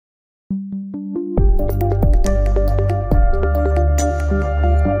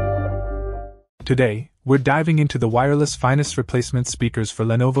Today, we're diving into the WirelessFinest replacement speakers for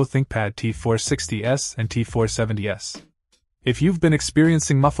Lenovo Thinkpad T460S and T470S. If you've been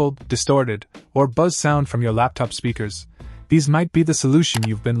experiencing muffled, distorted, or buzz sound from your laptop speakers, these might be the solution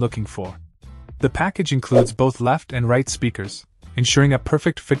you've been looking for. The package includes both left and right speakers, ensuring a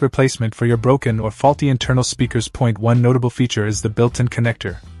perfect fit replacement for your broken or faulty internal speakers. One notable feature is the built-in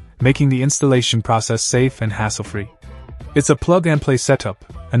connector, making the installation process safe and hassle-free. It's a plug-and-play setup,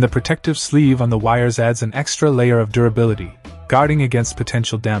 and the protective sleeve on the wires adds an extra layer of durability, guarding against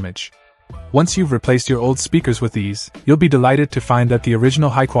potential damage. Once you've replaced your old speakers with these, you'll be delighted to find that the original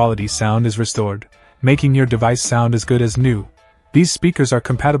high-quality sound is restored, making your device sound as good as new. These speakers are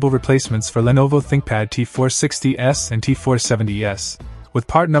compatible replacements for Lenovo Thinkpad T460S and T470S, with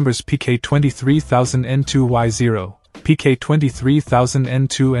part numbers PK23000N2Y0,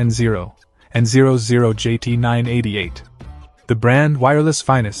 PK23000N2N0, and 00JT988. The brand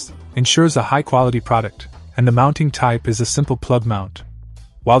WirelessFinest ensures a high-quality product, and the mounting type is a simple plug mount.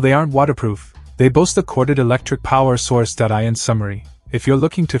 While they aren't waterproof, they boast a corded electric power source. In summary, if you're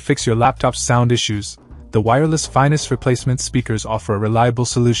looking to fix your laptop's sound issues, the WirelessFinest replacement speakers offer a reliable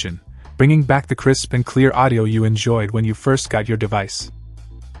solution, bringing back the crisp and clear audio you enjoyed when you first got your device.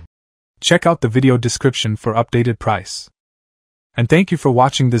 Check out the video description for updated price. And thank you for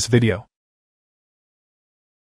watching this video.